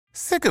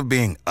Sick of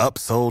being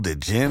upsold at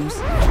gyms?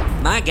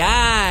 My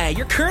guy,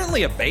 you're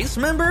currently a base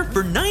member?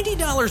 For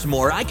 $90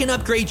 more, I can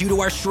upgrade you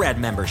to our Shred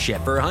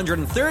membership. For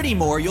 $130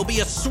 more, you'll be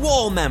a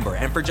Swole member.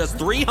 And for just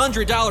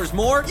 $300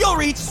 more, you'll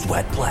reach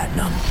Sweat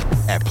Platinum.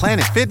 At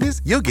Planet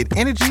Fitness, you'll get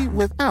energy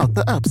without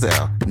the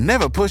upsell.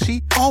 Never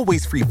pushy,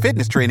 always free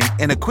fitness training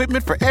and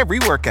equipment for every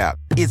workout.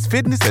 It's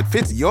fitness that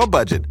fits your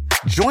budget.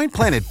 Join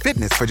Planet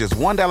Fitness for just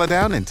 $1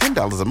 down and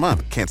 $10 a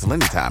month. Cancel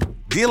anytime.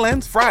 Deal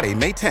ends Friday,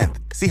 May 10th.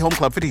 See Home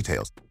Club for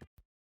details.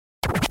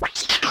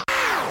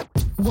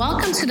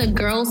 Welcome to the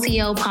Girl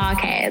CEO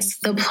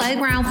Podcast, the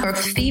playground for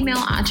female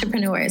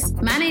entrepreneurs.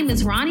 My name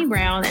is Ronnie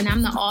Brown, and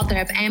I'm the author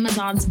of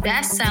Amazon's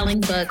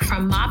best-selling book,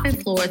 From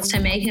Mopping Floors to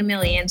Making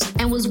Millions,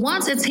 and was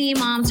once a teen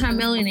mom turned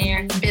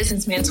millionaire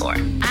business mentor.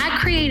 I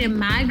created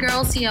my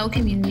Girl CEO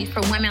community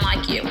for women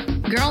like you.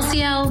 Girl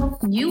CEO,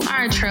 you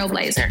are a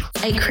trailblazer,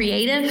 a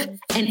creative,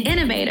 an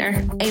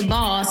innovator, a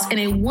boss, and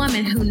a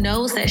woman who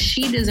knows that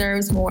she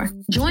deserves more.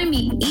 Join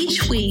me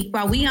each week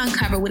while we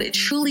uncover what it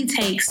truly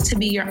takes to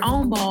be your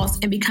own boss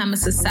and become a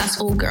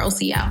successful Girl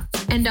CEO.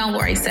 And don't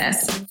worry,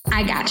 sis,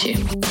 I got you.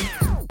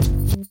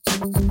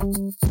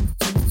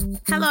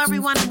 Hello,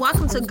 everyone, and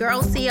welcome to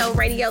Girl CEO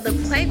Radio, the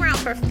playground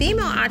for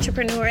female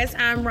entrepreneurs.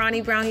 I'm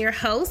Ronnie Brown, your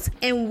host,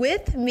 and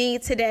with me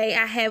today,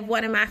 I have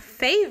one of my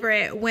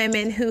favorite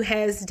women who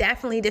has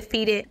definitely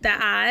defeated the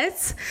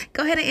odds.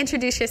 Go ahead and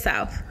introduce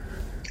yourself.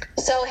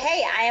 So,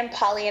 hey, I am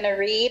Pollyanna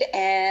Reed,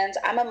 and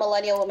I'm a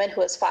millennial woman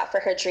who has fought for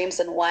her dreams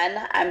and won.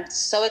 I'm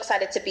so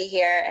excited to be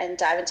here and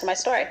dive into my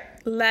story.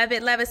 Love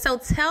it, love it. So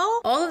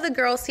tell all of the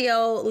Girl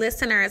CEO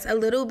listeners a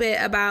little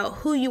bit about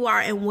who you are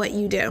and what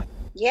you do.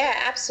 Yeah,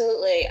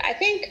 absolutely. I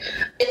think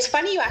it's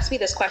funny you asked me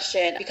this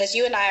question because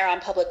you and I are on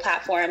public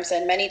platforms,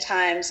 and many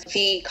times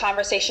the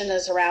conversation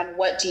is around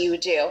what do you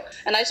do?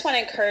 And I just want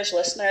to encourage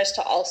listeners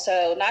to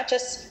also not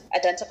just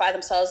identify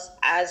themselves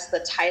as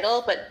the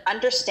title, but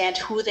understand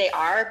who they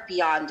are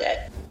beyond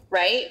it.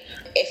 Right?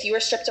 If you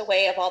were stripped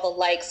away of all the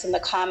likes and the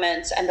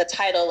comments and the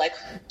title, like,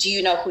 do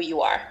you know who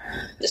you are?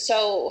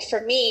 So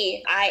for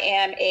me, I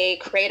am a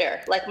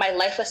creator. Like, my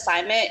life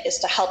assignment is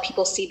to help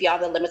people see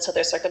beyond the limits of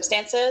their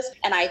circumstances.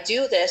 And I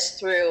do this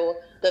through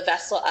the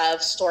vessel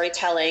of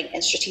storytelling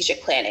and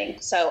strategic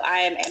planning. So I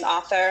am an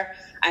author,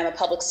 I'm a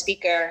public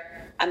speaker,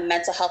 I'm a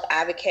mental health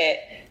advocate,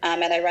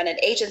 and I run an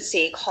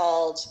agency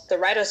called The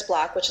Writer's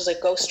Block, which is a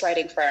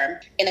ghostwriting firm,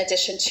 in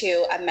addition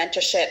to a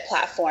mentorship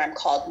platform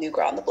called New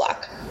Girl on the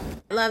Block.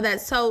 Love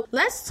that. So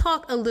let's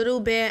talk a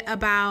little bit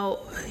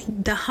about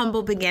the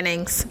humble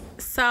beginnings.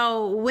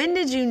 So when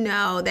did you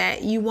know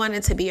that you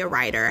wanted to be a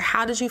writer?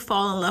 How did you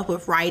fall in love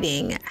with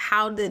writing?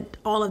 How did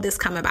all of this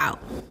come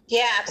about?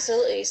 Yeah,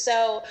 absolutely.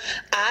 So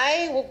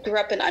I grew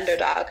up an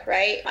underdog,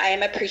 right? I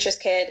am a preacher's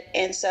kid.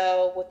 And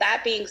so with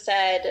that being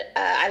said,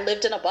 I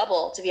lived in a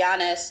bubble, to be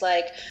honest.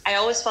 Like, I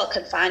always felt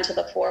confined to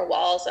the four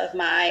walls of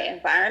my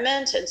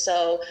environment. And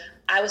so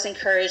I was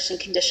encouraged and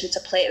conditioned to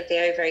play it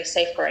very, very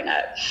safe growing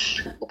up.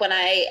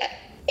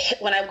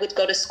 When I would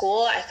go to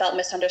school, I felt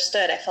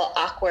misunderstood. I felt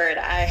awkward.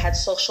 I had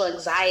social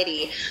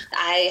anxiety.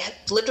 I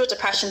lived with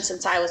depression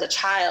since I was a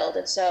child.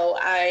 And so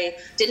I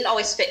didn't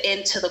always fit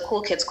into the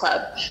cool kids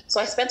club.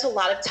 So I spent a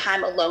lot of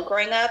time alone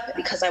growing up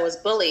because I was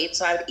bullied.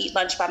 So I would eat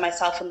lunch by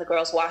myself in the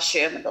girls'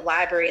 washroom, in the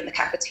library, in the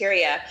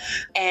cafeteria.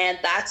 And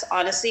that's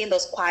honestly in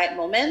those quiet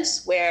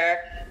moments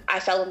where I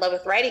fell in love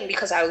with writing,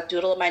 because I would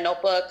doodle in my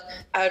notebook,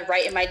 I would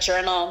write in my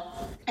journal,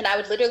 and I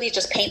would literally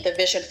just paint the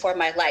vision for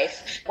my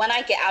life. When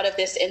I get out of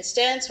this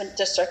instance, when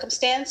this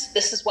circumstance,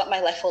 this is what my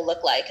life will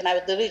look like. And I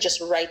would literally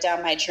just write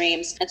down my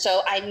dreams. And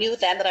so I knew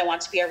then that I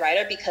wanted to be a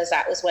writer, because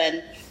that was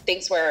when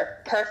things were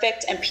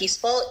perfect and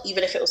peaceful,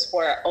 even if it was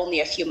for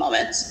only a few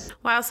moments.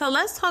 Wow. So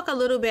let's talk a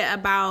little bit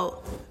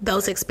about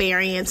those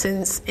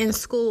experiences in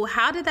school.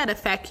 How did that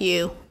affect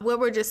you? What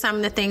were just some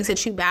of the things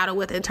that you battled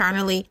with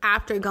internally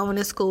after going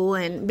to school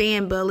and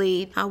being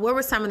bullied? What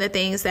were some of the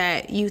things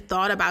that you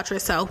thought about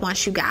yourself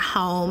once you got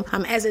home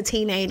as a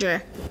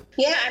teenager?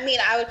 Yeah, I mean,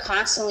 I would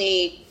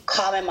constantly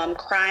call my mom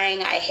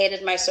crying. I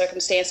hated my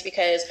circumstance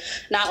because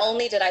not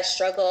only did I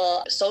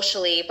struggle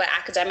socially, but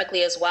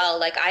academically as well.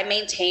 Like, I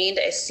maintained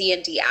a C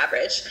and D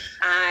average.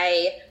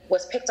 I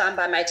was picked on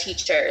by my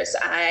teachers.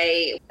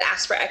 I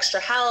asked for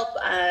extra help.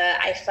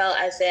 I felt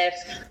as if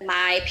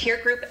my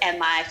peer group and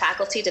my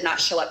faculty did not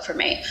show up for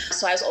me.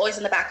 So I was always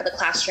in the back of the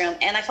classroom,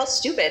 and I felt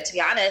stupid, to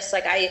be honest.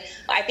 Like, I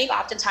think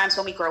oftentimes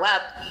when we grow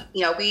up,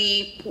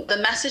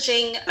 the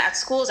messaging at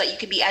school is that you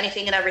can be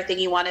anything and everything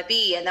you want to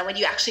be. And then when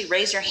you actually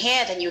raise your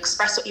hand and you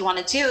express what you want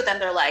to do, then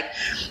they're like,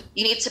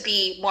 you need to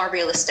be more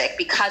realistic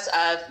because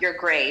of your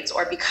grades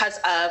or because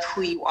of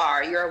who you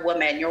are. You're a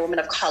woman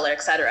of color,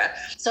 etc.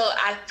 So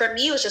for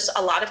me, it was just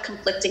a lot of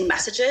conflicting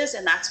messages,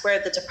 and that's where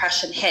the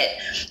depression hit,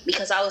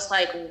 because I was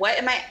like, what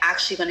am I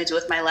actually going to do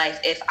with my life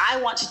if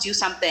I want to do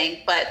something,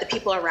 but the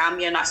people around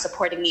me are not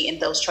supporting me in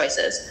those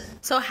choices?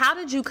 So how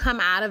did you come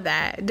out of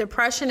that?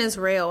 Depression is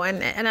real.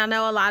 And I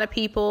know a lot of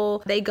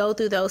people, they go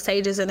through those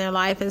stages in their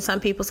life. And some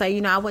people say,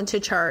 I went to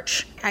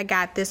church. I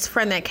got this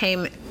friend that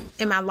came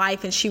in my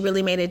life and she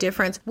really made a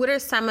difference. What are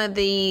some of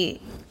the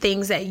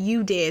things that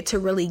you did to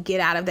really get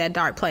out of that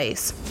dark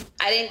place?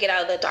 I didn't get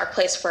out of the dark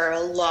place for a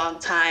long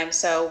time.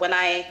 So when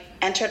I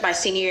entered my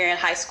senior year in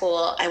high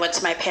school, I went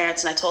to my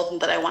parents and I told them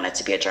that I wanted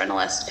to be a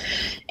journalist.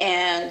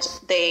 And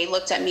they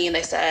looked at me and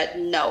they said,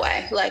 no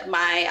way. Like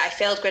I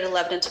failed grade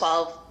 11 and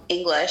 12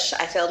 English.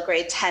 I failed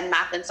grade 10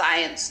 math and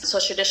science. So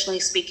traditionally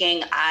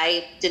speaking,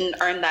 I didn't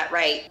earn that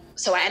right.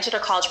 So I entered a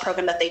college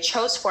program that they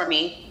chose for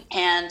me.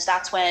 And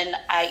that's when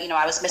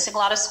I was missing a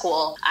lot of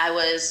school. I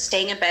was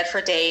staying in bed for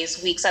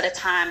days, weeks at a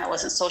time. I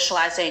wasn't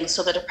socializing.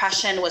 So the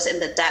depression was in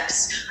the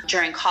depths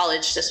during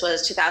college. This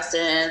was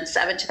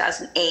 2007,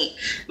 2008.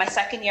 My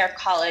second year of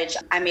college,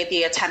 I made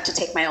the attempt to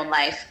take my own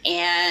life.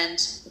 And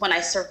when I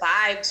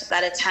survived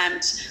that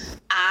attempt,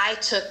 I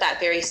took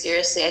that very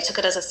seriously. I took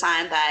it as a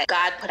sign that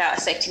God put out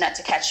a safety net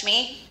to catch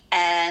me.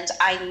 And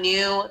I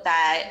knew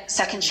that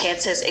second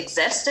chances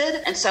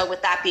existed. And so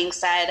with that being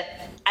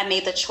said, I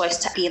made the choice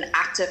to be an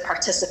active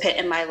participant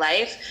in my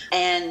life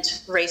and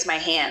raise my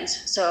hand.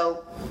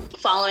 So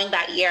following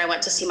that year, I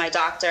went to see my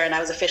doctor and I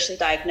was officially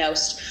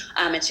diagnosed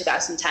in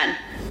 2010.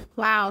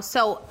 Wow.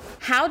 So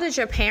how did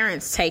your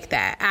parents take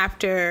that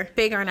after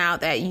figuring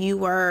out that you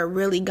were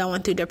really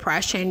going through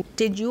depression?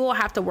 Did you all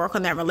have to work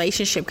on that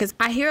relationship? Because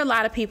I hear a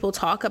lot of people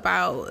talk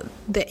about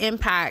the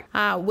impact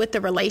with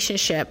the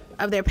relationship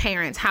of their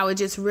parents, how it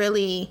just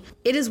really,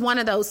 it is one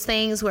of those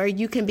things where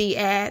you can be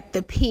at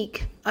the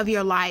peak of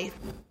your life.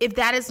 If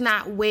that is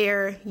not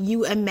where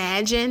you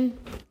imagine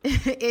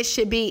it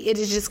should be, it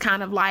is just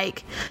kind of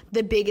like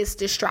the biggest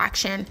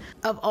distraction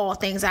of all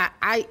things.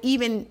 I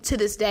even to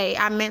this day,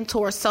 I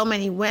mentor so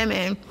many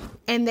women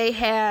and they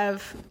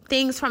have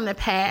things from the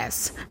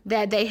past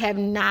that they have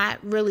not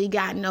really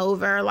gotten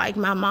over. Like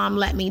my mom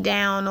let me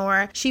down,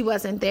 or she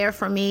wasn't there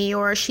for me,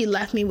 or she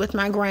left me with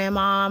my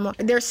grandmom.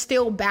 They're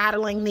still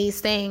battling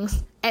these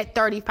things at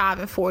 35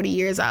 and 40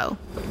 years old.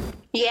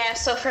 Yeah,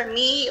 so for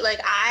me,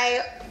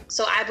 I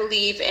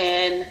believe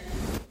in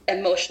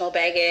emotional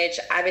baggage.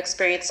 I've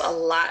experienced a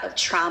lot of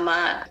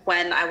trauma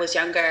when I was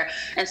younger.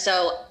 And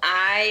so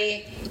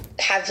I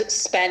have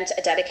spent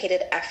a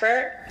dedicated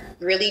effort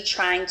really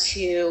trying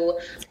to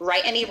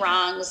right any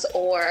wrongs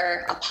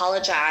or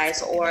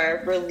apologize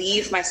or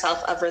relieve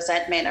myself of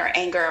resentment or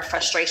anger or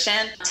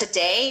frustration.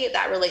 Today,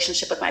 that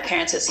relationship with my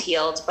parents is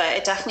healed, but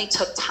it definitely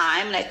took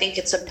time. And I think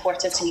it's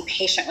important to be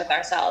patient with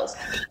ourselves.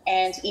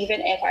 And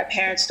even if our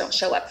parents don't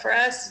show up for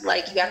us,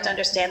 you have to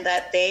understand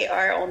that they're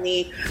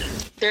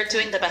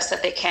doing the best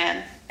that they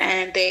can.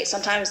 And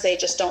sometimes they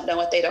just don't know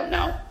what they don't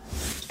know.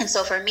 And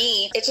so for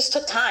me, it just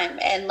took time.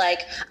 And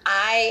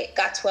I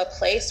got to a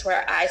place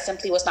where I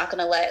simply was not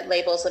going to let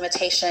labels,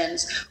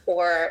 limitations,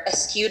 or a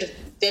skewed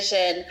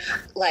vision,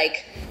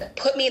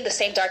 put me in the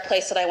same dark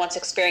place that I once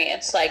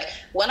experienced.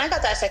 When I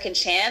got that second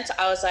chance,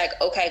 I was like,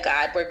 okay,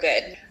 God, we're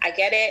good. I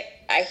get it.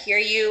 I hear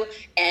you,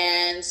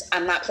 and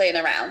I'm not playing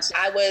around.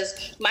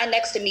 My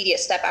next immediate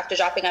step after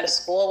dropping out of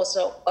school was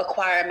to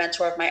acquire a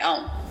mentor of my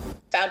own.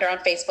 Found her on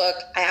Facebook.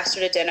 I asked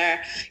her to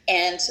dinner,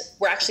 and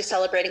we're actually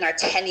celebrating our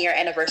 10-year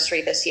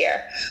anniversary this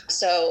year.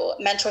 So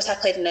mentors have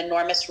played an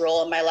enormous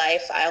role in my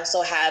life. I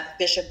also have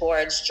vision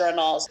boards,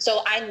 journals.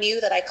 So I knew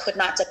that I could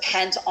not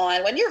depend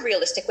on, when you're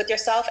realistic with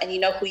yourself and you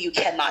know who you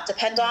cannot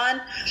depend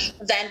on,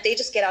 then they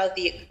just get out of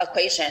the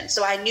equation.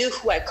 So I knew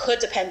who I could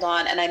depend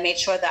on, and I made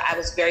sure that I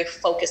was very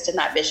focused in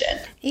that vision.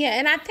 Yeah,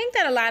 and I think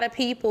that a lot of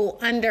people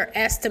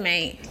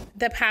underestimate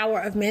the power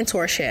of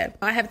mentorship.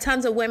 I have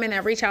tons of women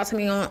that reach out to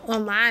me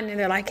online, and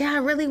they're like, yeah, I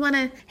really want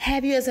to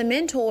have you as a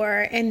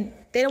mentor. And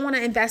they don't want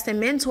to invest in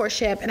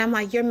mentorship. And I'm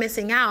like, you're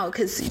missing out,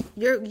 because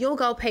you'll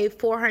go pay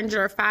 $400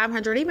 or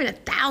 $500, even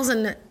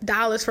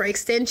 $1,000 for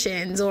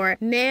extensions or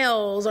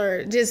nails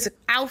or just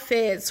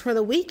outfits for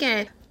the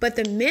weekend. But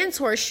the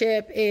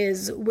mentorship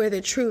is where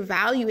the true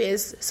value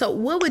is. So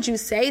what would you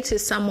say to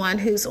someone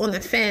who's on the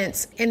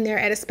fence and they're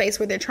at a space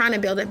where they're trying to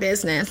build a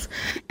business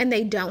and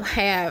they don't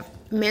have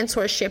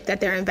mentorship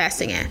that they're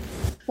investing in?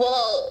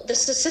 Well, the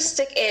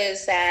statistic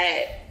is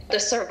that the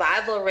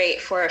survival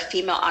rate for a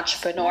female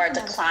entrepreneur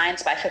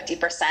declines by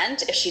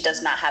 50% if she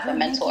does not have a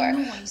mentor.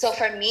 So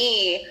for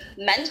me,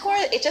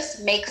 it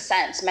just makes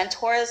sense.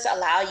 Mentors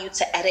allow you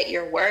to edit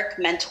your work.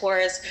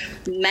 Mentors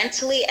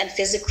mentally and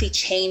physically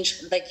change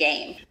the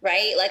game,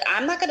 right?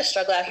 I'm not going to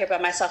struggle out here by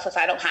myself if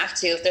I don't have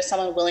to, if there's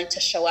someone willing to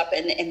show up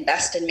and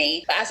invest in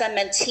me. But as a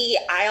mentee,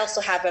 I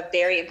also have a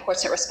very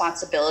important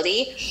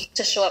responsibility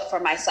to show up for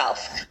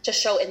myself, to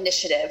show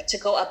initiative, to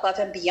go above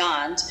and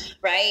beyond,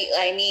 right?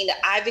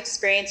 I've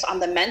experienced on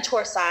the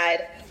mentor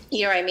side,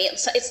 you know what I mean?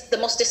 So it's the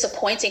most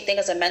disappointing thing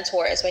as a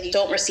mentor is when you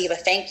don't receive a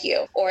thank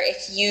you, or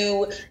if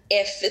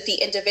the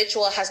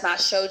individual has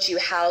not showed you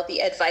how the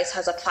advice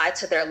has applied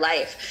to their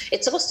life.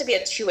 It's supposed to be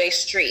a two-way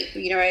street.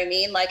 You know what I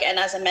mean? And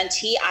as a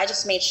mentee, I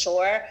just made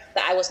sure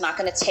that I was not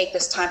going to take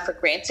this time for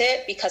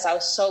granted, because I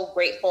was so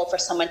grateful for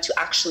someone to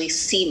actually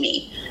see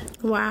me.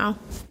 Wow.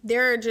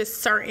 There are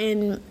just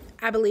certain,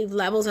 I believe,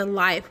 levels in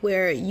life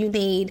where you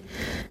need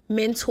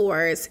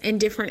mentors in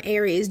different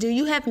areas. Do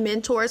you have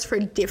mentors for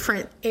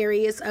different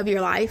areas of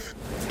your life?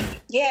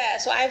 Yeah,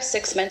 so I have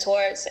 6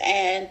 mentors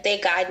and they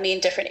guide me in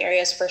different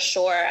areas for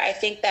sure. I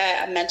think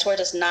that a mentor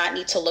does not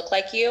need to look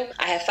like you.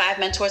 I have 5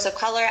 mentors of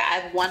color. I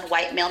have 1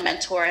 white male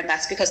mentor, and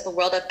that's because the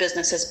world of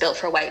business is built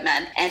for white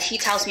men. And he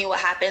tells me what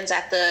happens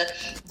at the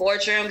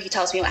boardroom. He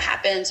tells me what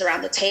happens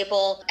around the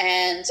table.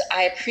 And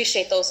I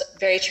appreciate those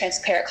very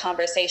transparent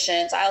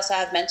conversations. I also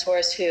have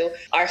mentors who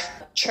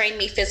train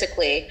me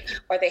physically,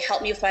 or they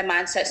help me with my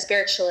mindset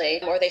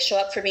spiritually, or they show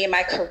up for me in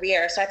my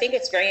career. So I think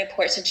it's very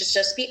important to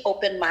just be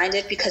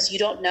open-minded, because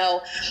you don't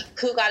know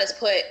who God has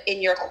put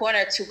in your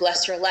corner to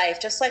bless your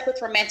life. Just like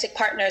with romantic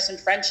partners and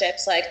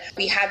friendships, like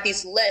we have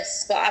these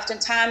lists, but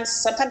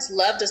sometimes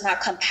love does not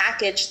come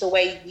packaged the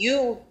way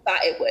you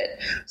thought it would.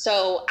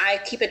 So I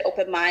keep an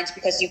open mind,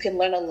 because you can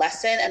learn a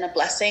lesson and a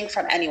blessing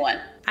from anyone.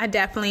 I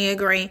definitely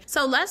agree.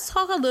 So let's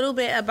talk a little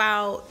bit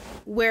about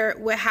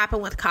what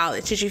happened with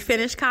college. Did you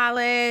finish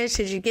college?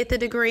 Did you get the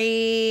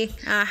degree?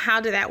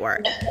 How did that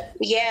work?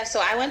 Yeah,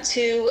 so I went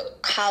to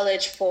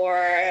college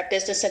for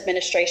business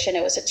administration.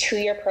 It was a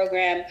 2-year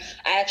program.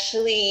 I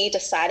actually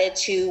decided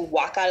to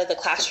walk out of the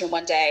classroom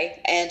one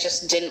day and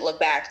just didn't look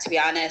back, to be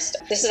honest.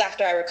 This is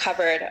after I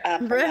recovered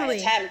from my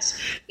attempt.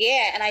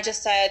 Yeah, and I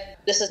just said,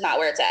 this is not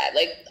where it's at.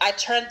 Like, I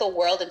turned the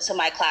world into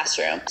my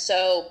classroom.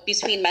 So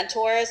between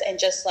mentors and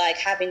just like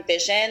having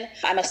vision,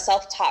 I'm a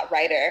self-taught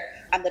writer.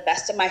 I'm the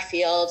best in my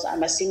field.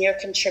 I'm a senior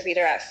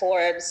contributor at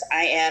Forbes.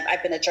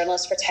 I've been a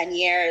journalist for 10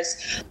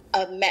 years.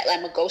 I'm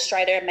a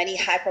ghostwriter. Many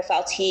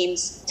high-profile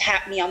teams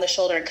tap me on the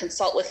shoulder and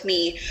consult with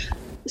me.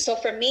 So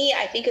for me,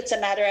 I think it's a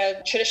matter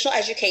of traditional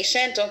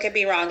education. Don't get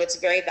me wrong, it's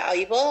very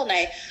valuable. And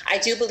I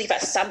do believe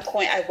at some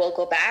point I will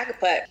go back.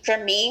 But for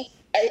me,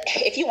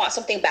 if you want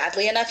something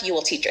badly enough, you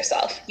will teach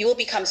yourself. You will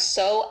become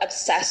so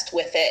obsessed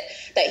with it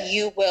that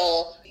you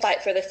will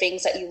fight for the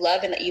things that you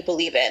love and that you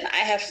believe in. I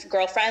have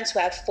girlfriends who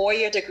have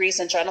 4-year degrees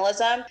in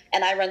journalism,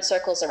 and I run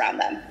circles around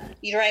them.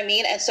 You know what I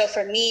mean? And so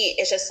for me,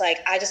 it's just like,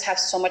 I just have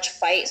so much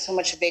fight, so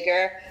much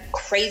vigor,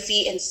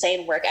 crazy,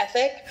 insane work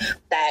ethic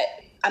that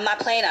I'm not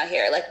playing out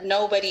here. Like,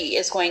 nobody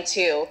is going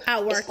to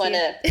outwork you.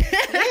 Yeah,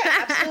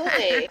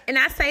 absolutely. And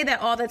I say that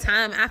all the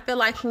time. I feel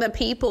like the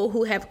people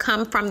who have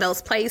come from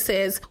those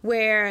places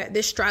where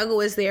the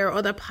struggle is there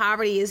or the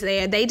poverty is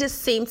there, they just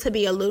seem to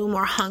be a little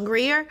more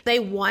hungrier. They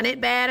want it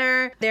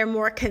better. They're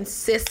more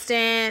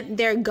consistent.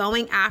 They're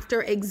going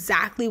after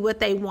exactly what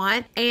they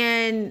want.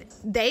 And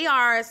they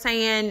are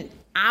saying,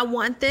 I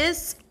want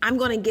this. I'm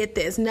going to get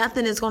this.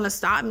 Nothing is going to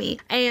stop me.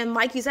 And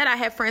like you said, I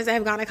have friends that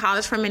have gone to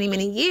college for many,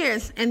 many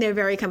years, and they're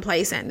very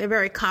complacent. They're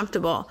very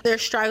comfortable. They're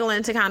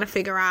struggling to kind of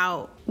figure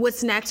out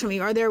what's next for me,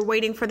 or they're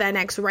waiting for that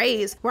next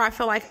raise, where I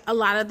feel like a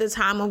lot of the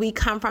time when we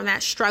come from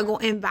that struggle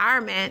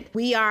environment,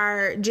 we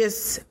have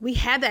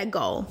that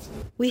goal.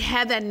 We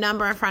have that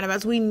number in front of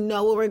us. We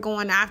know what we're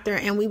going after,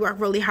 and we work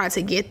really hard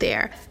to get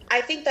there.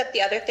 I think that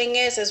the other thing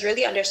is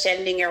really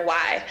understanding your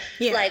why.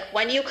 Yeah. Like,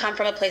 when you come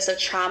from a place of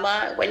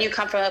trauma, when you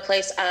come from a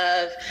place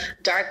of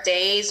dark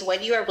days,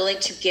 when you are willing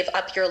to give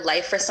up your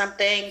life for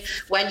something,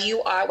 when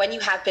you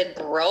have been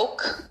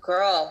broke,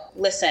 girl,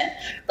 listen,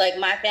 like,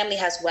 my family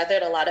has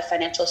weathered a lot of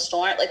financial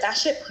storm. Like, that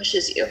shit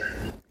pushes you.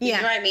 You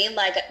know what I mean?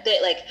 Like,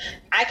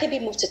 I could be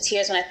moved to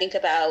tears when I think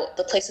about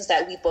the places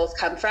that we both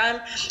come from.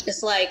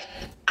 It's like,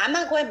 I'm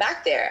not going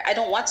back there. I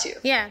don't want to.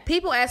 Yeah.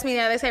 People ask me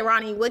that. They say,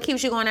 Ronnie, what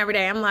keeps you going every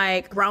day? I'm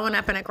like, growing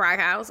up in a crack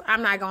house.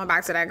 I'm not going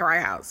back to that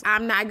crack house.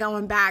 I'm not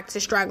going back to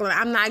struggling.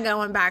 I'm not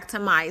going back to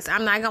mice.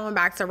 I'm not going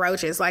back to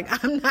roaches.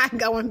 Like, I'm not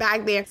going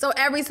back there. So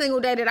every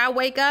single day that I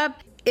wake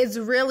up, it's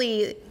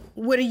really,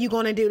 what are you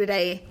going to do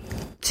today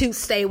to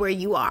stay where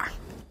you are?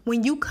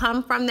 When you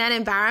come from that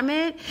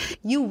environment,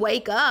 you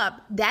wake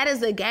up, that is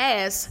the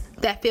gas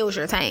that fills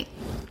your tank.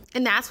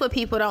 And that's what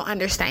people don't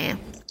understand.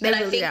 And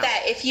I think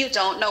that if you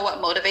don't know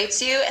what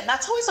motivates you, and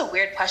that's always a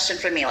weird question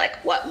for me, like,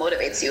 what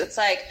motivates you? It's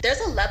like, there's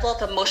a level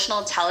of emotional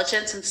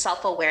intelligence and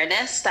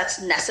self-awareness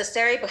that's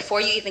necessary before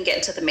you even get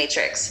into the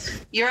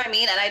matrix. You know what I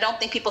mean? And I don't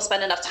think people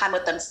spend enough time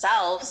with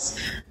themselves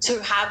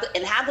to have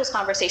those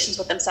conversations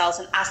with themselves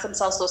and ask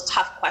themselves those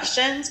tough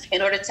questions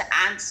in order to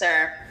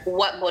answer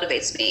what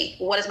motivates me.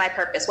 What is my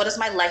purpose? What is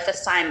my life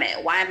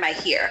assignment? Why am I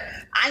here?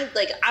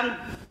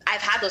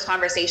 I've had those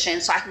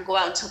conversations, so I can go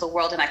out into the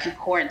world and I can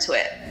pour into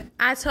it.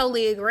 I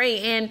totally agree.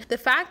 And the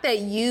fact that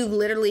you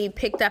literally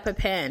picked up a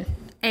pen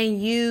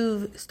and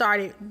you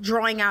started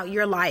drawing out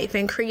your life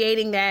and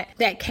creating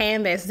that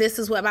canvas, this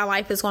is what my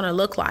life is going to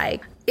look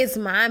like, it's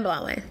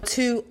mind-blowing.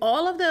 To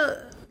all of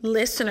the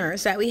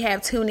listeners that we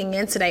have tuning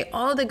in today,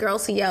 all the girl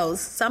CEOs,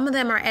 some of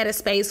them are at a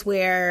space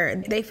where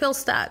they feel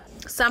stuck.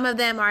 Some of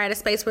them are at a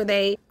space where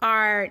they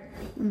are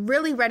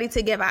really ready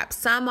to give up.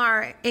 Some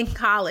are in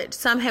college.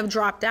 Some have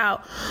dropped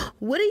out.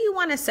 What do you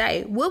want to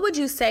say? What would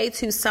you say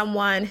to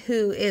someone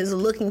who is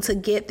looking to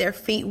get their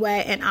feet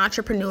wet in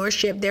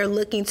entrepreneurship? They're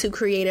looking to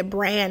create a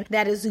brand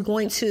that is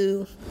going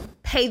to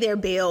pay their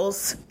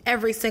bills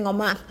every single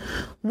month.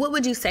 What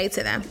would you say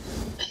to them?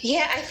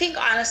 Yeah, I think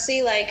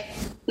honestly, like,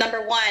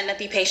 Number one,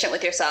 be patient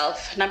with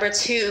yourself. Number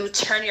two,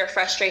 turn your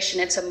frustration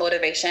into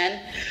motivation.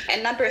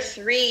 And number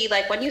three,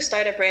 like when you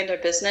start a brand or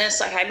business,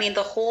 like, I mean,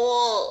 the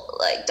whole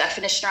like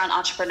definition around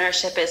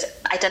entrepreneurship is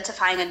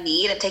identifying a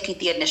need and taking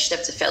the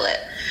initiative to fill it,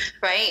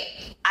 right?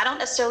 I don't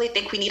necessarily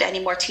think we need any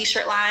more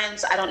t-shirt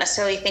lines. I don't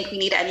necessarily think we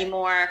need any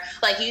more,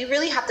 like, you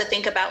really have to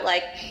think about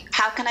like,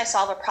 how can I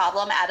solve a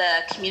problem at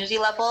a community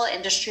level,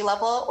 industry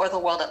level, or the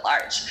world at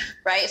large,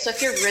 right? So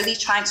if you're really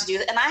trying to do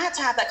that, and I had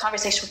to have that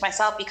conversation with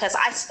myself because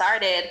I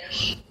started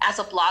as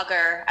a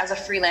blogger, as a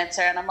freelancer,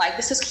 and I'm like,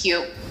 this is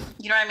cute.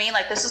 You know what I mean?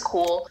 Like, this is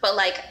cool. But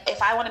like,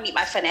 if I want to meet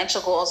my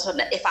financial goals,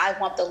 if I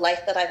want the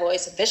life that I've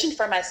always envisioned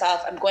for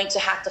myself, I'm going to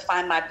have to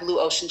find my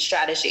blue ocean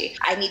strategy.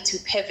 I need to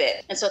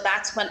pivot. And so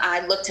that's when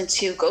I looked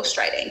into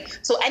ghostwriting.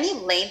 So any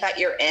lane that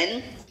you're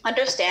in,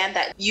 understand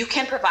that you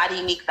can provide a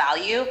unique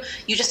value.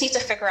 You just need to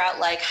figure out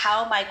like,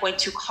 how am I going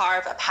to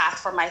carve a path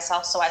for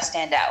myself so I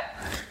stand out?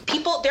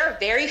 There are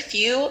very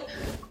few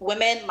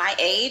women my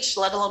age,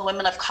 let alone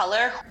women of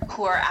color,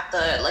 who are at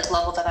the like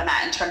level that I'm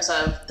at in terms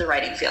of the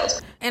writing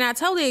field. And I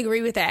totally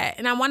agree with that.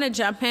 And I want to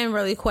jump in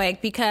really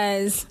quick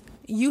because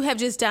you have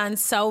just done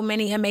so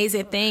many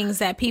amazing things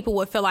that people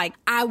would feel like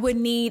I would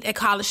need a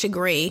college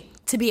degree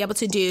to be able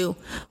to do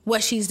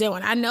what she's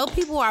doing. I know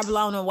people are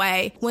blown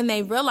away when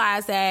they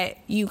realize that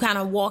you kind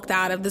of walked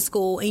out of the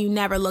school and you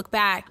never look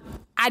back.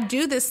 I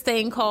do this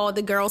thing called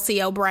the Girl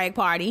CEO Brag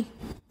Party,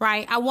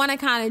 right? I want to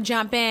kind of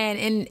jump in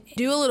and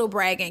do a little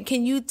bragging.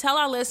 Can you tell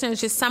our listeners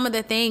just some of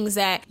the things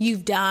that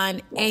you've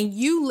done? And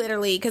you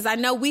literally, because I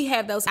know we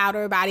have those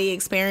outer body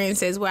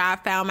experiences where I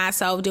found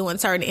myself doing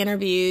certain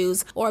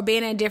interviews or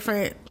being in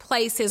different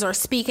places or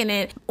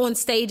speaking on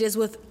stages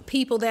with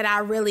people that I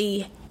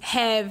really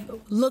have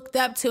looked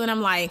up to. And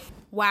I'm like,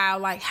 wow,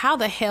 like how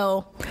the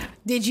hell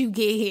did you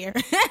get here?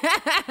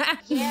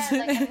 Yeah,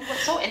 like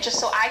what's so interesting.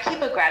 So I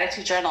keep a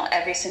gratitude journal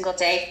every single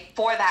day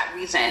for that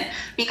reason,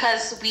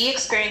 because we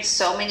experience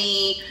so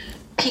many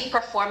peak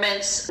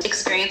performance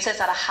experiences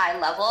at a high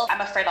level.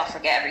 I'm afraid I'll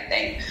forget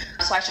everything.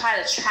 So I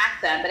try to track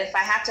them. But if I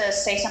have to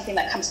say something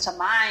that comes to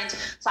mind,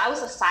 so I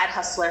was a side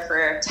hustler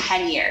for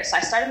 10 years. So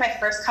I started my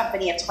first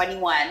company at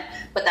 21,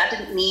 but that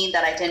didn't mean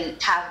that I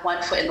didn't have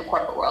one foot in the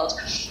corporate world.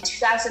 In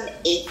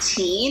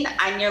 2018,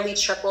 I nearly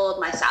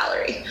tripled my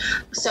salary.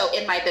 So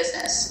in my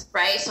business,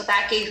 right? So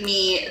that gave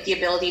me the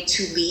ability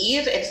to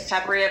leave in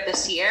February of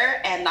this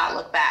year and not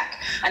look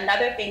back.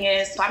 Another thing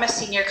is, so I'm a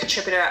senior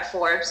contributor at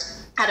Forbes.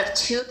 Out of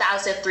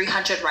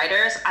 2,300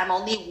 writers, I'm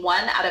only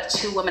one out of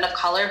 2 women of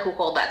color who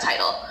hold that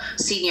title,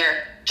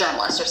 senior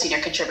journalist or senior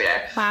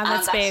contributor. Wow,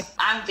 that's big.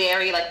 I'm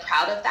very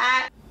proud of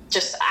that.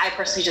 I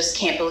personally just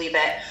can't believe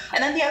it.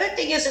 And then the other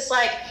thing is,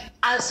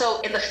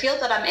 so in the field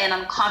that I'm in,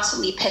 I'm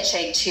constantly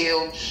pitching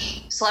to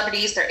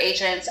celebrities, their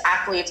agents,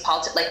 athletes,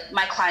 politics, like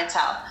my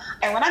clientele.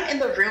 And when I'm in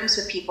the rooms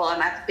with people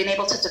and I've been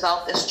able to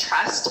develop this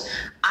trust,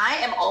 I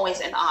am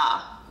always in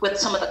awe with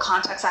some of the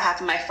contacts I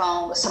have in my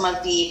phone, with some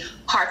of the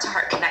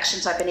heart-to-heart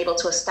connections I've been able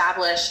to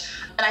establish.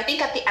 And I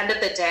think at the end of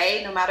the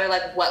day, no matter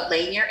what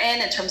lane you're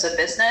in terms of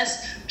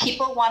business,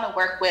 people want to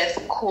work with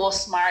cool,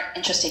 smart,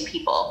 interesting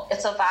people.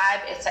 It's a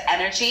vibe, it's an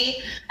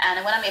energy.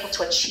 And when I'm able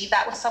to achieve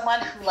that with someone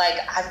who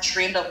I've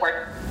dreamed of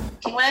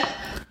working with,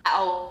 it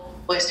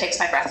always takes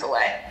my breath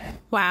away.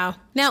 Wow.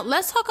 Now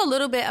let's talk a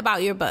little bit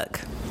about your book.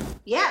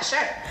 Yeah,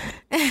 sure.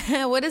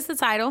 What is the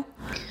title?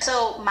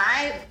 So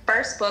my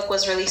first book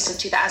was released in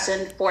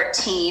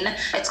 2014.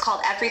 It's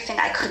called Everything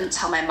I Couldn't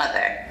Tell My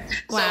Mother.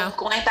 Wow. So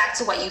going back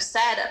to what you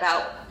said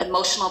about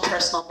emotional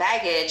personal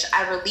baggage,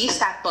 I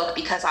released that book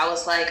because I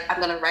was like, I'm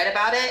going to write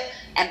about it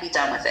and be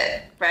done with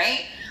it,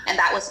 right? And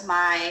that was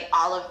my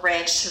olive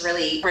branch to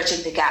really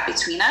bridging the gap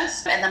between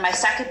us. And then my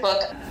second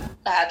book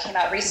came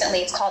out recently.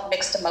 It's called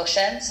Mixed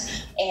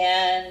Emotions,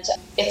 and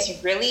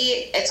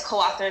it's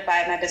co-authored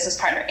by my business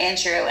partner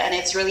Andrew, and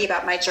it's really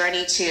about my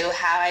journey to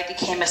how I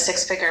became a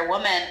 6-figure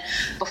woman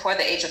before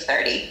the age of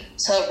 30.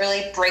 So it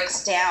really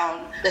breaks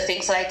down the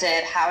things that I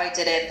did, how I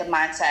did it, the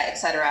mindset,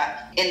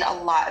 etc., in a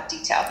lot of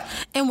detail.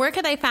 And where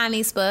can they find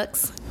these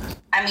books?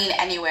 I mean,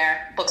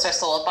 anywhere books are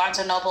sold.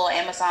 Barnes & Noble,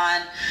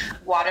 Amazon,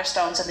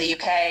 Waterstones in the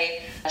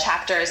UK,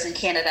 Chapters in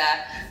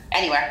Canada,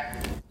 anywhere.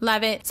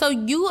 Love it. So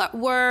you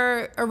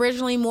were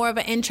originally more of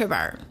an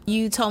introvert.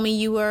 You told me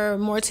you were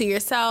more to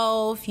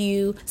yourself.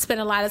 You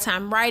spent a lot of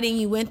time writing.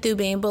 You went through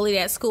being bullied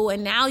at school,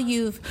 and now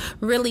you've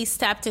really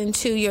stepped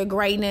into your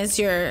greatness.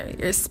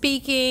 You're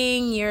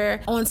speaking,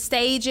 you're on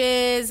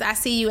stages. I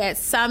see you at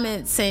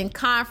summits and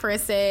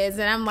conferences,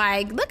 and I'm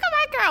like, look at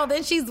my girl.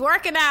 Then she's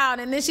working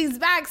out, and then she's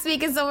back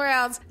speaking somewhere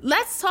else.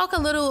 Let's talk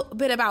a little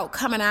bit about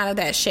coming out of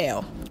that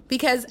shell,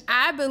 because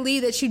I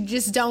believe that you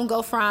just don't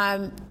go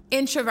from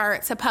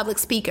introvert to public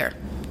speaker.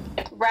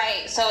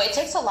 Right. So it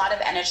takes a lot of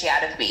energy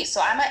out of me.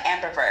 So I'm an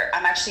ambivert.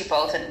 I'm actually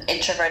both an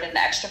introverted and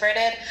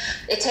extroverted.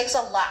 It takes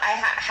a lot. I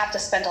have to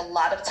spend a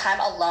lot of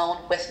time alone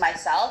with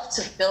myself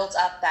to build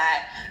up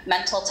that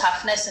mental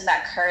toughness and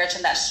that courage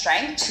and that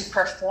strength to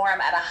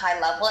perform at a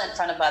high level in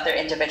front of other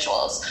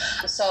individuals.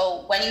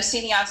 So when you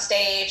see me on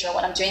stage or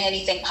when I'm doing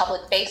anything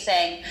public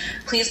facing,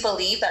 please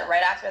believe that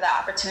right after that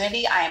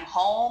opportunity, I am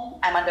home,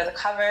 I'm under the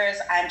covers,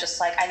 I'm just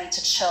like, I need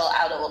to chill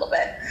out a little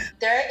bit.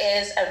 There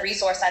is a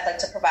resource I'd like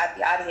to provide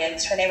the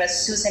audience. Her name is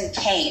Susan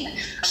Cain.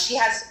 She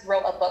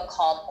wrote a book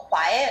called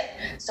Quiet.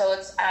 So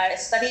it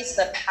studies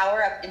the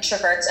power of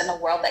introverts in a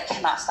world that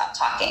cannot stop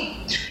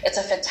talking. It's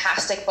a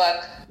fantastic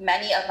book.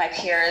 Many of my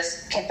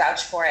peers can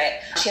vouch for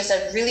it. She has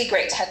a really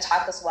great TED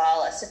Talk as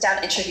well, a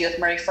sit-down interview with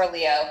Marie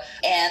Forleo.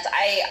 And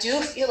I do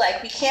feel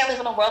like we can't live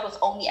in a world with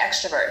only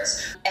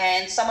extroverts.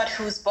 And someone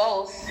who's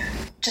both,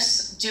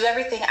 just do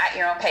everything at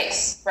your own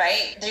pace,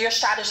 right? Your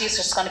strategies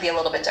are just going to be a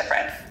little bit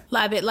different.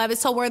 Love it. Love it.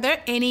 So were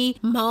there any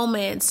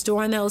moments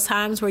during those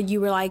times where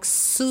you were like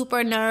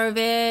super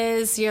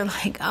nervous? You're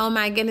like, oh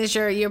my goodness,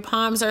 your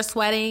palms are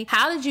sweating.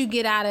 How did you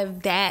get out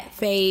of that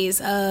phase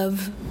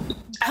of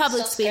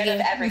public speaking? I'm scared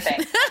of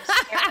everything.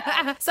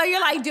 So you're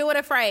like, do it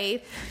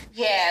afraid.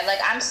 Yeah, like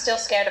I'm still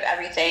scared of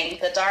everything.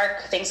 The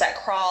dark, things that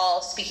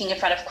crawl, speaking in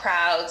front of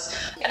crowds.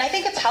 And I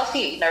think it's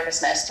healthy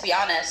nervousness, to be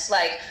honest.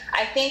 Like,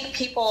 I think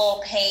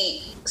people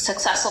paint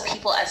successful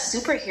people as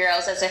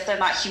superheroes as if they're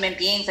not human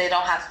beings. They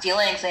don't have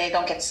feelings. They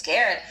don't get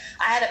scared.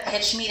 I had a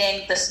pitch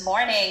meeting this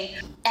morning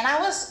and I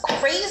was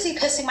crazy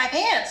pissing my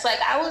pants. Like,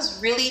 I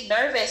was really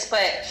nervous,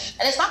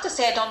 and it's not to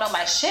say I don't know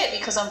my shit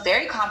because I'm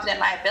very confident in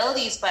my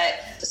abilities, but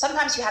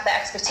sometimes you have the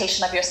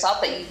expectation of yourself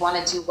that you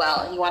want to do well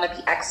and you want to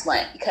be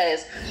excellent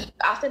because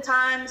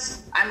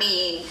oftentimes, I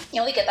mean,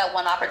 you only get that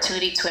one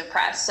opportunity to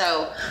impress.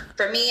 So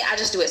for me, I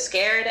just do it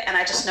scared and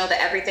I just know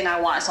that everything I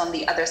want is on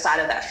the other side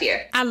of that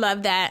fear. I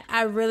love that.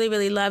 I really,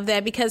 really love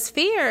that because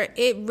fear,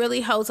 it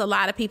really holds a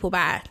lot of people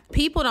back.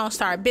 People don't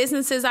start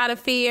businesses out of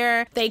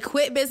fear. They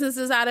quit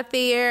businesses out of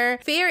fear.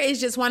 Fear is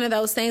just one of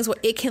those things where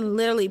it can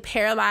literally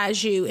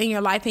paralyze you in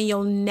your life and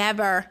you'll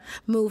never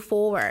move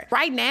forward.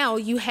 Right now,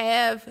 you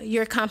have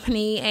your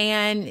company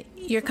and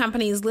your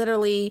company is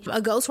literally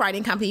a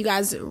ghostwriting company. You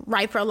guys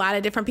write for a lot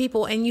of different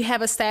people and you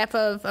have a staff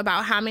of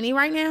about how many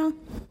right now?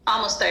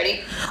 Almost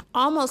 30.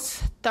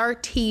 Almost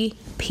 30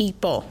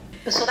 people.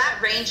 So that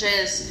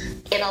ranges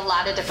in a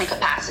lot of different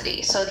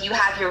capacities. So you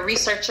have your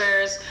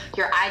researchers,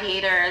 your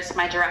ideators,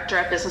 my director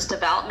of business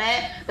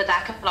development, but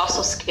that could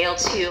also scale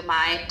to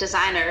my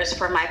designers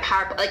for my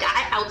PowerPoint. Like,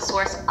 I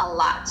outsource a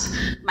lot.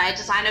 My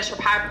designers for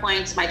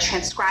PowerPoints, my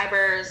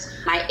transcribers,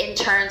 my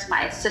interns,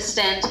 my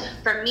assistant.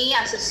 For me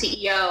as a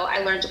CEO, I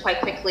learned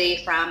quite quickly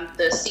from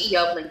the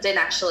CEO of LinkedIn,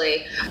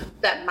 actually,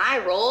 that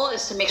my role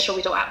is to make sure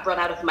we don't run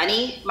out of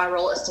money. My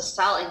role is to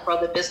sell and grow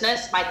the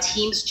business. My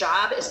team's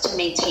job is to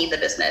maintain the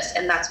business.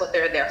 And that's what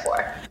they're there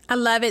for. I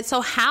love it. So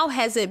how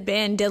has it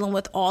been dealing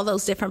with all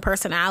those different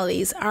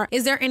personalities?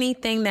 Is there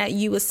anything that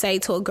you would say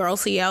to a girl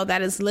CEO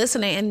that is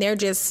listening and they're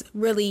just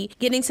really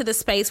getting to the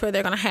space where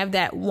they're going to have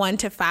that 1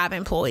 to 5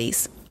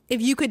 employees?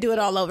 If you could do it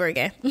all over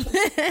again.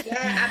 Yeah,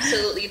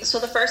 absolutely. So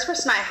the first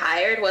person I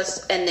hired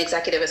was an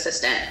executive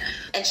assistant,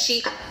 and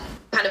she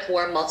kind of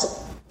wore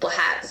multiple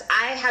hats.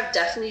 I have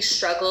definitely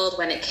struggled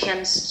when it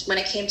came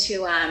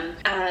to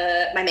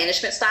my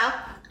management style.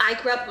 I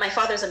grew up, my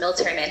father's a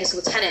military man, he's a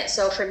lieutenant.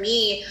 So for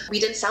me, we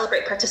didn't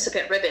celebrate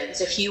participant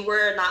ribbons. If you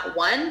were not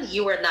one,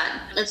 you were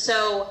none. And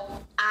so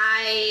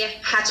I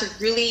had to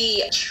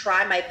really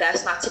try my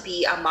best not to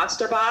be a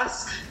monster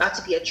boss, not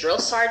to be a drill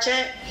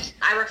sergeant.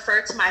 I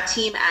refer to my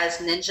team as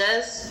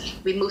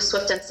ninjas. We move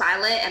swift and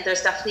silent, and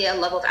there's definitely a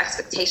level of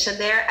expectation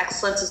there.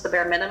 Excellence is the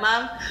bare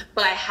minimum,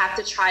 but I have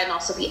to try and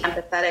also be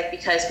empathetic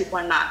because people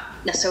are not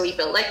necessarily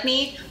built like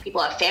me.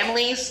 People have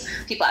families,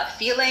 people have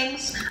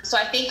feelings. So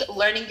I think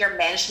learning your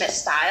management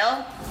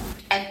style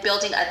and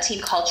building a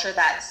team culture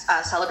that's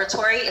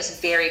celebratory is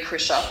very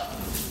crucial.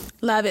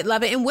 Love it.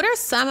 Love it. And what are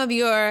some of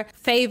your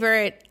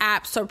favorite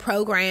apps or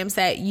programs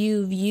that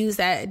you've used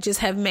that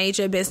just have made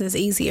your business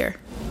easier?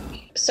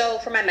 So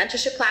for my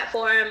mentorship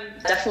platform,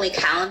 definitely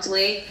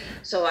Calendly.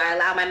 So I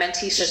allow my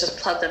mentees to just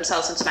plug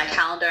themselves into my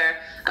calendar.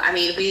 I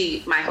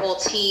mean, my whole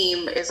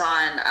team is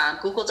on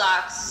Google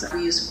Docs.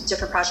 We use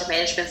different project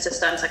management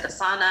systems like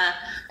Asana.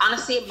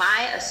 Honestly,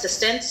 my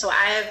assistant, so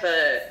I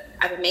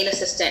have a main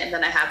assistant, and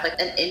then I have like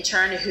an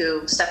intern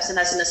who steps in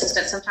as an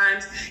assistant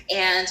sometimes.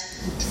 And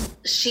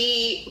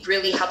she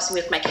really helps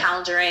me with my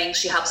calendaring.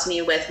 She helps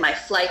me with my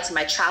flights,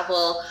 my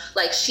travel.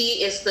 Like,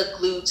 she is the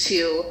glue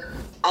to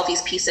all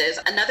these pieces.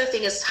 Another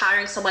thing is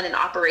hiring someone in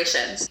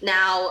operations.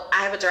 Now,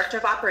 I have a director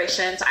of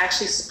operations. I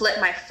actually split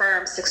my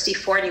firm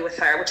 60-40 with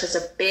her, which is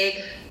a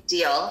big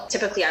deal.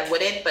 Typically I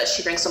wouldn't, but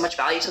she brings so much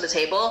value to the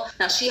table.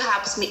 Now she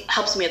helps me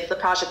with the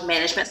project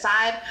management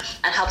side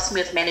and helps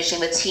me with managing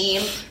the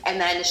team. And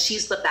then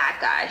she's the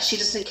bad guy. She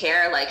doesn't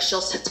care. Like,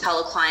 she'll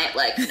tell a client,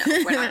 like,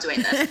 no, we're not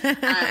doing this.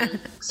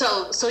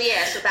 So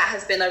that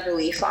has been a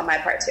relief on my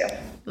part too.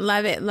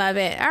 Love it. Love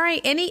it. All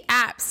right. Any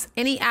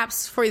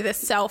apps for the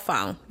cell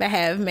phone that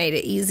have made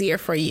it easier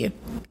for you?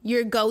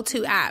 Your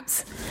go-to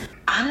apps?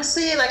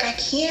 Honestly, like, I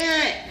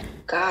can't.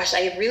 Gosh,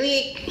 I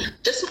really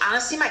just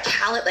honestly my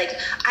calendar. Like,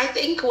 I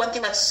think one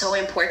thing that's so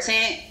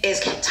important is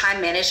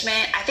time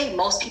management. I think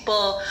most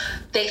people,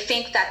 they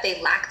think that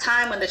they lack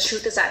time when the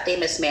truth is that they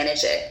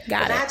mismanage it. If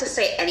I had to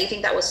say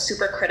anything that was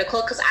super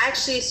critical, because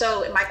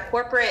so in my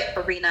corporate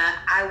arena,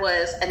 I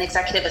was an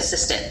executive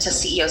assistant to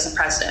CEOs and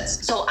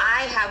presidents. So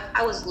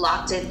I was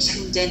locked in,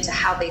 tuned into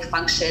how they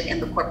function in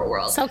the corporate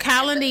world. So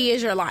Calendly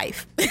is your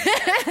life.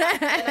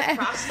 And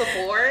across the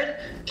board,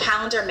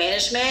 calendar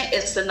management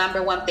is the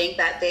number one thing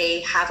that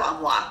they have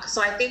on lock.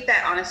 So I think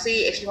that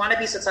honestly, if you want to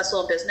be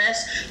successful in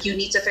business, you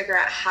need to figure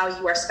out how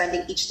you are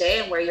spending each day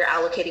and where you're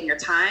allocating your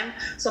time.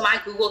 So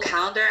my Google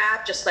Calendar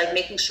app, just like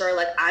making sure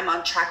like I'm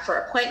on track for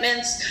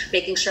appointments,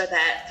 making sure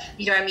that,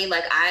 you know what I mean?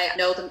 Like, I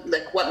know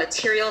like what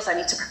materials I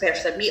need to prepare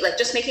for the meet, like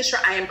just making sure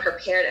I am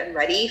prepared and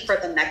ready for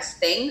the next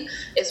thing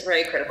is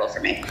very critical for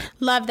me.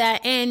 Love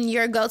that. And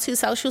your go-to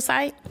social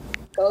site?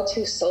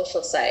 Go-to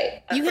social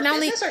site. You can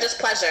only business or just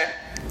pleasure?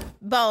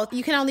 Both.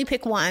 You can only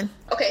pick one.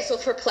 Okay, so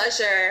for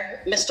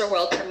pleasure, Mr.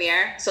 World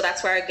Premiere. So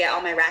that's where I get all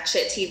my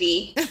ratchet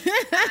TV.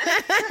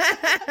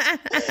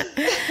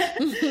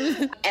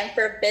 And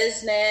for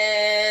business,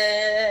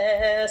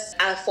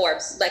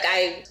 Forbes. Like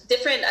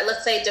different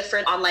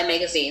online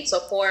magazines. So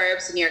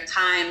Forbes, New York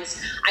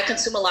Times. I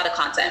consume a lot of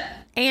content.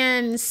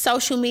 And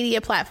social media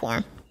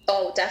platform.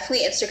 Oh,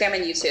 definitely Instagram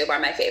and YouTube are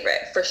my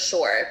favorite, for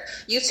sure.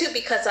 YouTube,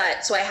 because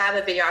I have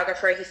a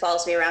videographer. He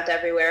follows me around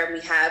everywhere.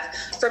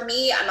 For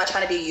me, I'm not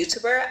trying to be a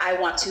YouTuber. I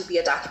want to be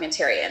a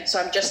documentarian. So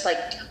I'm just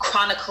like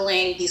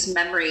chronicling these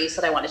memories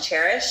that I want to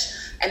cherish.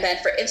 And then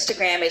for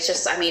Instagram, it's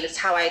just, it's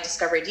how I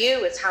discovered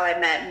you. It's how I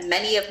met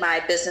many of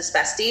my business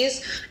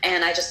besties.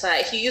 And I just,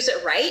 if you use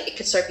it right, it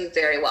can serve you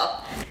very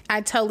well.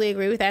 I totally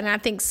agree with that. And I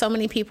think so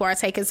many people are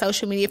taking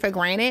social media for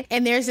granted.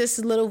 And there's this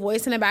little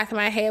voice in the back of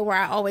my head where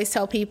I always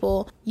tell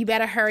people, you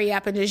better hurry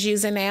up and just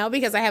use it now,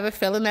 because I have a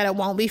feeling that it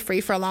won't be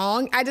free for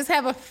long. I just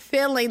have a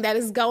feeling that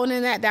it's going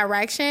in that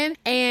direction.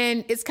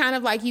 And it's kind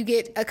of like you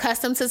get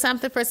accustomed to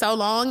something for so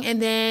long and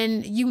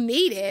then you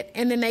need it.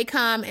 And then they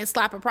come and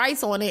slap a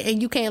price on it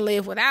and you can't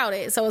live without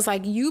it. So it's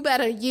like, you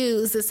better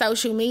use the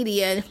social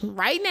media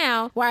right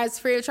now while it's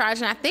free of charge.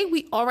 And I think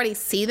we already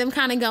see them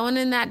kind of going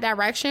in that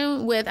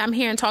direction with, I'm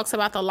hearing talks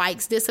about the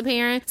likes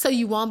disappearing. So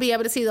you won't be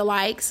able to see the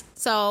likes.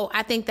 So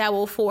I think that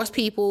will force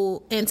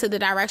people into the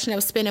direction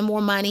of spending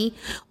more money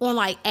on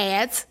like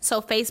ads.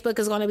 So Facebook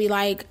is going to be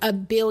like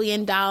 $1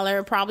 billion,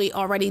 probably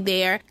already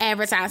there,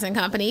 advertising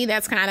company.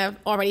 That's kind of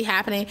already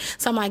happening.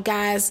 So I'm like,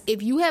 guys,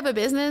 if you have a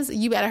business,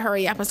 you better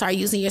hurry up and start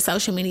using your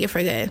social media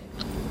for good.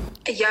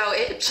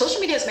 Social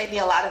media has made me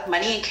a lot of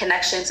money and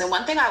connections. And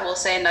one thing I will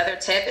say, another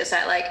tip is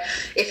that, like,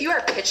 if you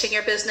are pitching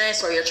your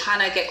business or you're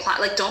trying to get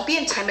clients, like, don't be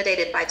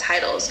intimidated by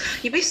titles.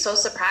 You'd be so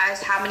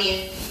surprised how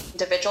many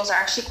individuals are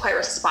actually quite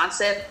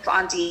responsive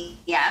on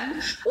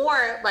DM,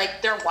 or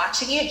like they're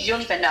watching it, you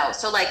don't even know.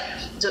 So like,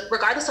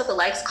 regardless of the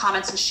likes,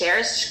 comments, and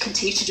shares,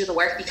 continue to do the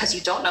work, because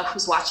you don't know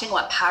who's watching,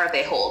 what power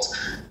they hold.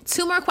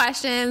 2 more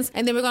questions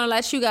and then we're going to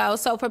let you go.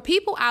 So for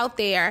people out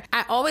there,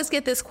 I always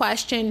get this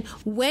question: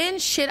 when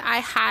should I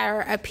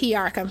hire a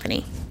PR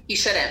company? You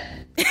shouldn't.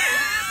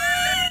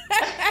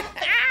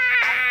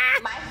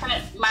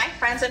 My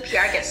friends in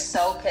PR get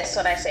so pissed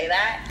when I say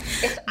that.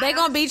 They're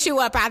going to beat you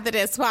up after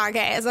this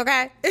podcast,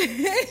 okay?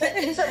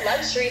 It's a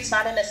luxury. It's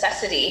not a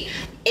necessity.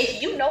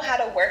 If you know how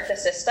to work the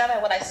system,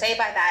 and what I say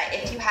by that,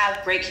 if you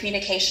have great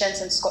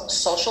communications and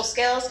social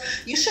skills,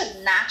 you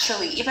should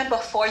naturally, even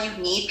before you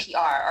need PR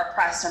or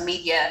press or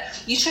media,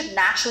 you should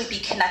naturally be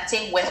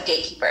connecting with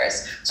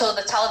gatekeepers. So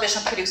the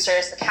television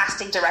producers, the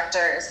casting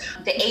directors,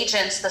 the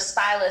agents, the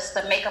stylists,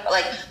 the makeup,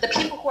 like the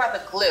people who are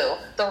the glue,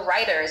 the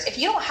writers. If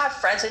you don't have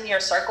friends in your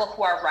circle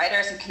who are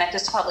writers and connected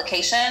to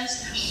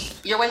publications,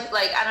 you're with,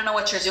 like, I don't know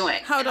what you're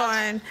doing. Hold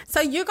on. So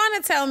you're going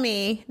to tell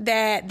me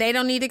that they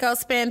don't need to go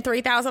spend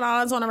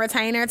 $3,000 on a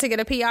retainer to get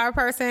a PR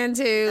person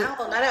to...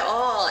 No, not at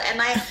all.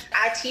 And I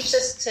teach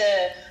this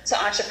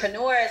to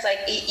entrepreneurs. Like,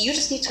 you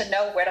just need to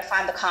know where to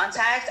find the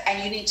contact,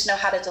 and you need to know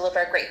how to deliver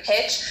a great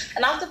pitch.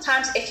 And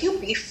oftentimes, if you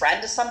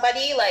befriend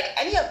somebody, like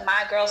any of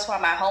my girls who are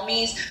my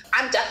homies,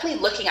 I'm definitely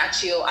looking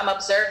at you. I'm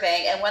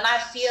observing. And when I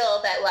feel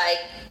that, like,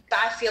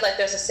 I feel like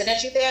there's a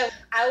synergy there,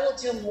 I'll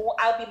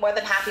be more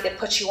than happy to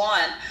put you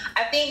on.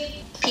 I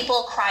think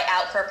people cry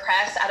out for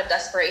press out of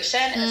desperation.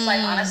 And it's like,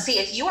 honestly,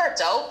 if you are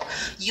dope,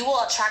 you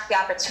will attract the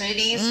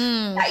opportunities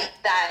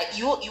that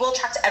you will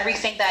attract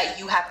everything that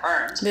you have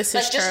earned. This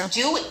is just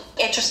true. Do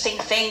interesting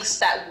things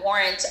that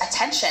warrant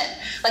attention.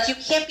 Like, you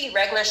can't be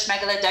regular,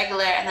 schmegular,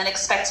 degular, and then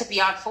expect to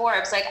be on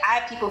Forbes. Like, I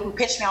have people who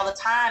pitch me all the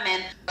time,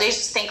 and they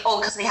just think, oh,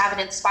 because they have an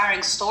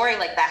inspiring story,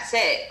 like, that's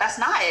it. That's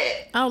not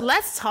it. Oh,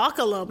 let's talk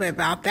a little bit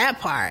about that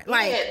part.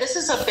 Like, this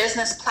is a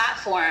business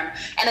platform.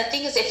 And the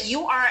thing is, if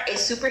you aren't a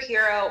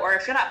superhero or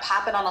if you're not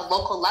popping on a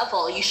local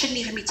level, you shouldn't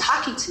even be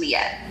talking to me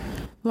yet.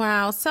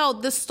 Wow. So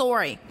the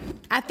story,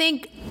 I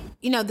think,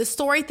 the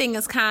story thing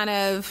is kind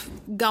of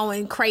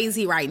going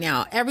crazy right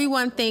now.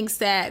 Everyone thinks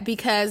that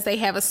because they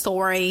have a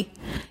story,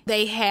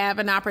 they have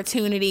an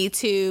opportunity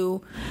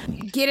to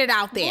get it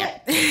out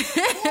there.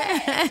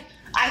 Yeah.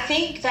 I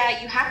think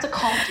that you have to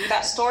comb through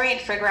that story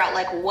and figure out,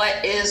 like,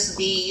 what is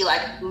the,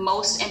 like,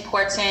 most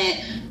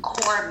important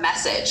core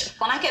message.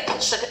 When I get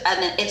pitched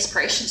an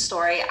inspiration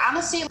story,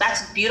 honestly,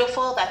 that's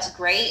beautiful, that's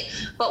great,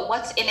 but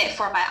what's in it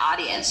for my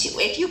audience?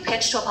 If you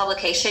pitch to a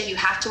publication, you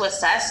have to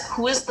assess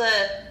who is the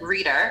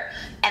reader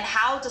and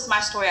how does my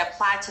story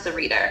apply to the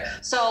reader.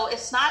 So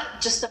it's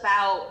not just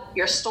about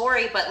your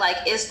story, but, like,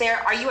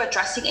 are you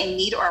addressing a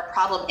need or a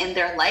problem in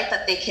their life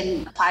that they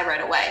can apply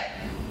right away?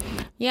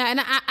 Yeah,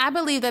 and I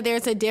believe that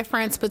there's a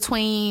difference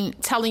between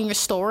telling your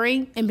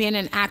story and being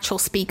an actual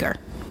speaker.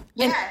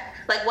 Yeah,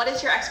 like, what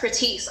is your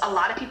expertise? A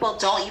lot of people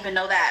don't even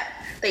know that.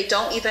 They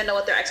don't even know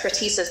what their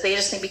expertise is. They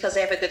just think because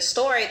they have a good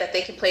story that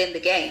they can play in the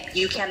game.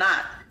 You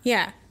cannot.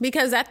 Yeah,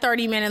 because that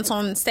 30 minutes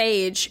on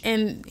stage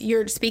and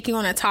you're speaking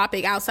on a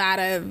topic outside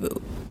of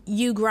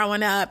you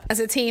growing up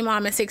as a teen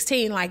mom at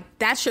 16, like,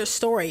 that's your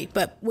story.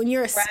 But when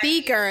you're a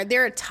speaker,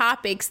 there are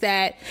topics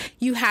that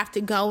you have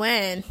to go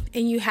in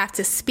and you have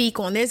to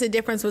speak on. There's a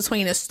difference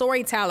between a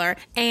storyteller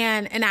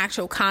and an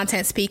actual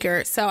content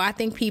speaker. So I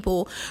think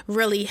people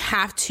really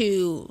have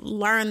to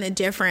learn the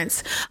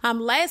difference.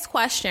 Last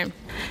question.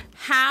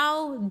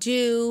 How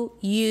do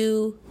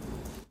you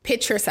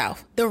pitch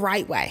yourself the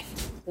right way?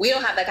 We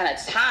don't have that kind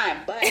of time,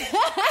 but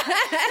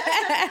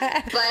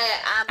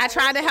I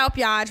tried to help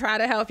y'all.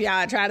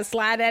 I try to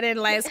slide that in.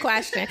 Last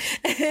question.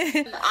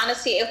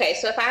 Honestly, okay,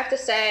 so if I have to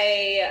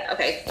say,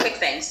 quick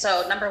things.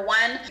 So number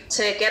one,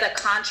 to get a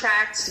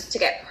contract, to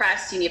get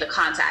press, you need a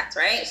contact,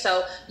 right?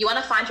 So you want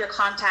to find your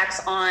contacts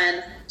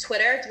on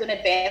Twitter, do an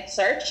advanced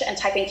search and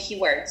type in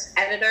keywords,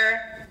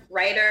 editor,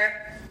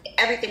 writer,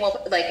 everything will,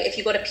 like, if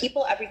you go to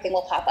people, everything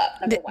will pop up.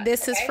 Number one.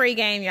 This is free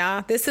game,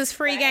 y'all. This is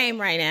free game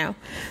right now.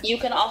 You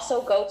can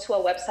also go to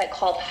a website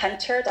called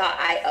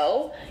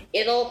hunter.io.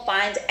 It'll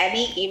find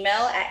any email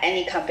at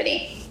any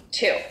company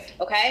too.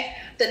 Okay.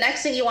 The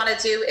next thing you want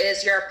to do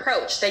is your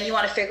approach. Then you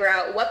want to figure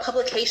out what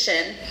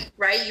publication,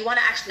 right? You want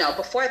to actually, no,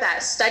 before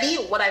that, study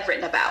what I've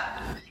written about.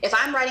 If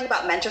I'm writing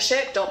about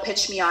mentorship, don't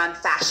pitch me on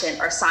fashion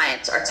or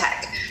science or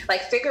tech.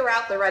 Like, figure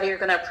out the writer you're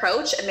going to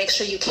approach and make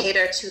sure you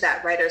cater to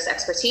that writer's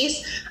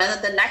expertise. And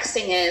then the next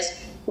thing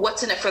is,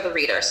 what's in it for the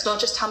reader? So don't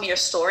just tell me your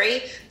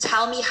story.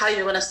 Tell me how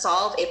you're going to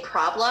solve a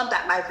problem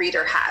that my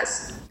reader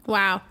has.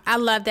 Wow. I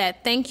love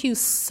that. Thank you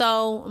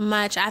so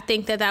much. I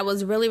think that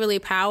was really, really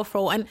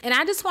powerful. And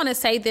I just want to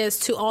say this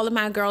to all of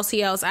my girl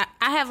CEOs. I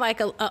have like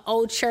an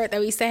old shirt that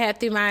we used to have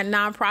through my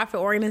nonprofit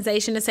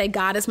organization to say,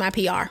 God is my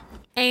PR.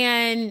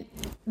 And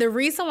the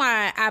reason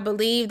why I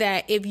believe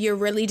that if you're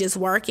really just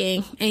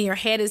working and your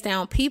head is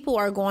down, people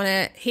are going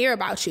to hear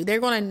about you. They're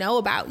going to know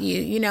about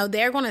you. You know,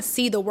 they're going to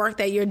see the work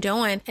that you're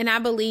doing. And I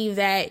believe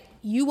that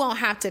you won't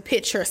have to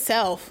pitch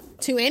yourself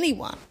to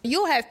anyone.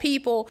 You'll have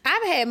people,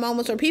 I've had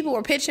moments where people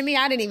were pitching me,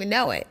 I didn't even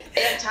know it.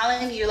 And I'm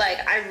telling you,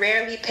 like, I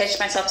rarely pitch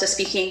myself to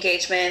speaking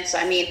engagements.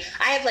 I mean,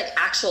 I have like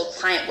actual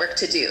client work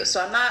to do.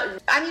 So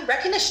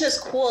recognition is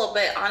cool,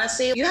 but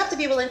honestly, you have to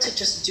be willing to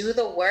just do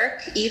the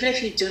work, even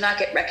if you do not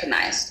get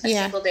recognized a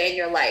single day in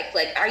your life.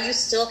 Like, are you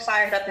still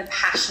fired up and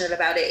passionate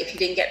about it if you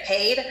didn't get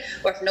paid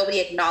or if nobody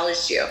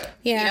acknowledged you?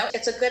 Yeah. You know,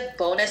 it's a good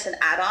bonus and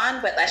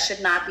add-on, but that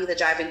should not be the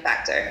driving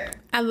factor.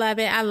 I love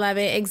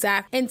it.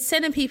 Exactly. And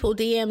sending people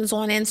DMs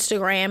on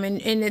Instagram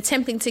and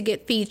attempting to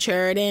get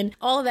featured and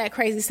all of that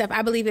crazy stuff.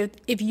 I believe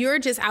if you're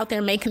just out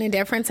there making a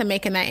difference and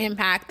making that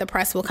impact, the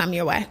press will come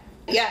your way.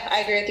 Yeah, I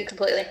agree with you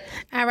completely.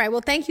 All right.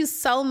 Well, thank you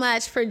so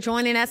much for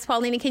joining us,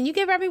 Paulina. Can you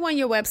give everyone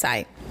your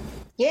website?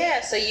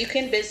 Yeah, so you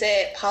can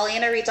visit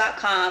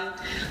paulinareed.com,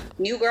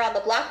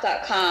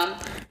 newgirlontheblock.com,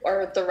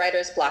 or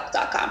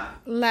thewritersblock.com.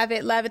 Love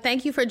it.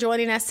 Thank you for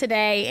joining us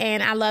today.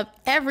 And I love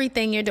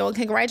everything you're doing.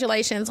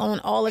 Congratulations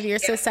on all of your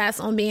success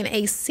on being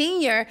a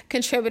senior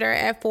contributor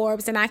at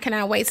Forbes. And I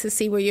cannot wait to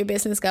see where your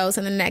business goes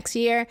in the next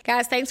year.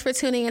 Guys, thanks for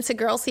tuning into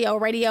Girl CEO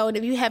Radio. And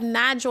if you have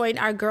not joined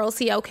our Girl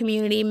CEO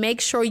community, make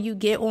sure you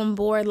get on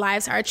board.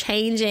 Lives are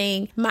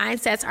changing.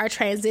 Mindsets are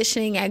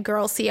transitioning at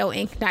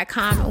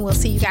girlceoinc.com. And we'll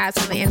see you guys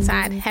on the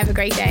inside. Have a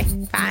great day.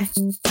 Bye.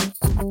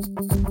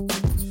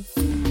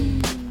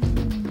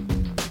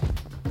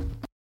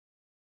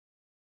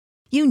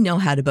 You know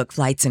how to book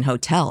flights and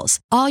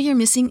hotels. All you're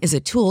missing is a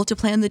tool to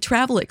plan the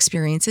travel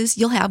experiences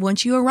you'll have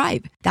once you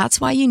arrive.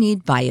 That's why you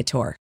need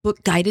Viator.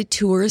 Book guided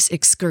tours,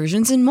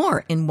 excursions, and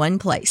more in one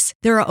place.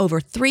 There are over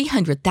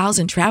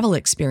 300,000 travel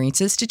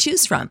experiences to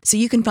choose from, so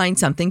you can find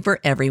something for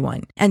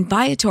everyone. And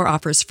Viator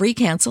offers free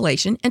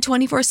cancellation and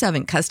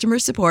 24/7 customer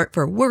support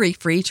for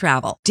worry-free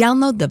travel.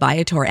 Download the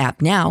Viator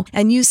app now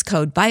and use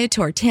code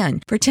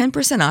Viator10 for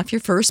 10% off your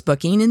first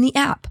booking in the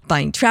app.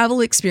 Find travel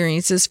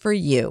experiences for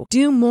you.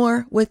 Do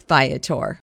more with Viator.